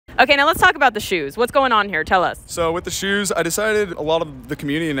Okay, now let's talk about the shoes. What's going on here? Tell us. So with the shoes, I decided a lot of the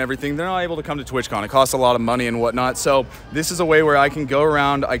community and everything, they're not able to come to TwitchCon. It costs a lot of money and whatnot. So this is a way where I can go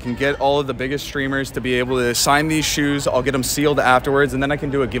around, I can get all of the biggest streamers to be able to sign these shoes. I'll get them sealed afterwards, and then I can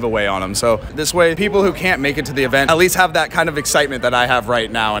do a giveaway on them. So this way, people who can't make it to the event at least have that kind of excitement that I have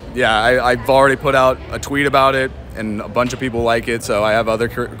right now. And yeah, I've already put out a tweet about it, and a bunch of people like it. So I have other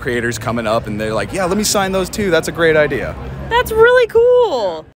creators coming up, and they're like, yeah, let me sign those too. That's a great idea. That's really cool.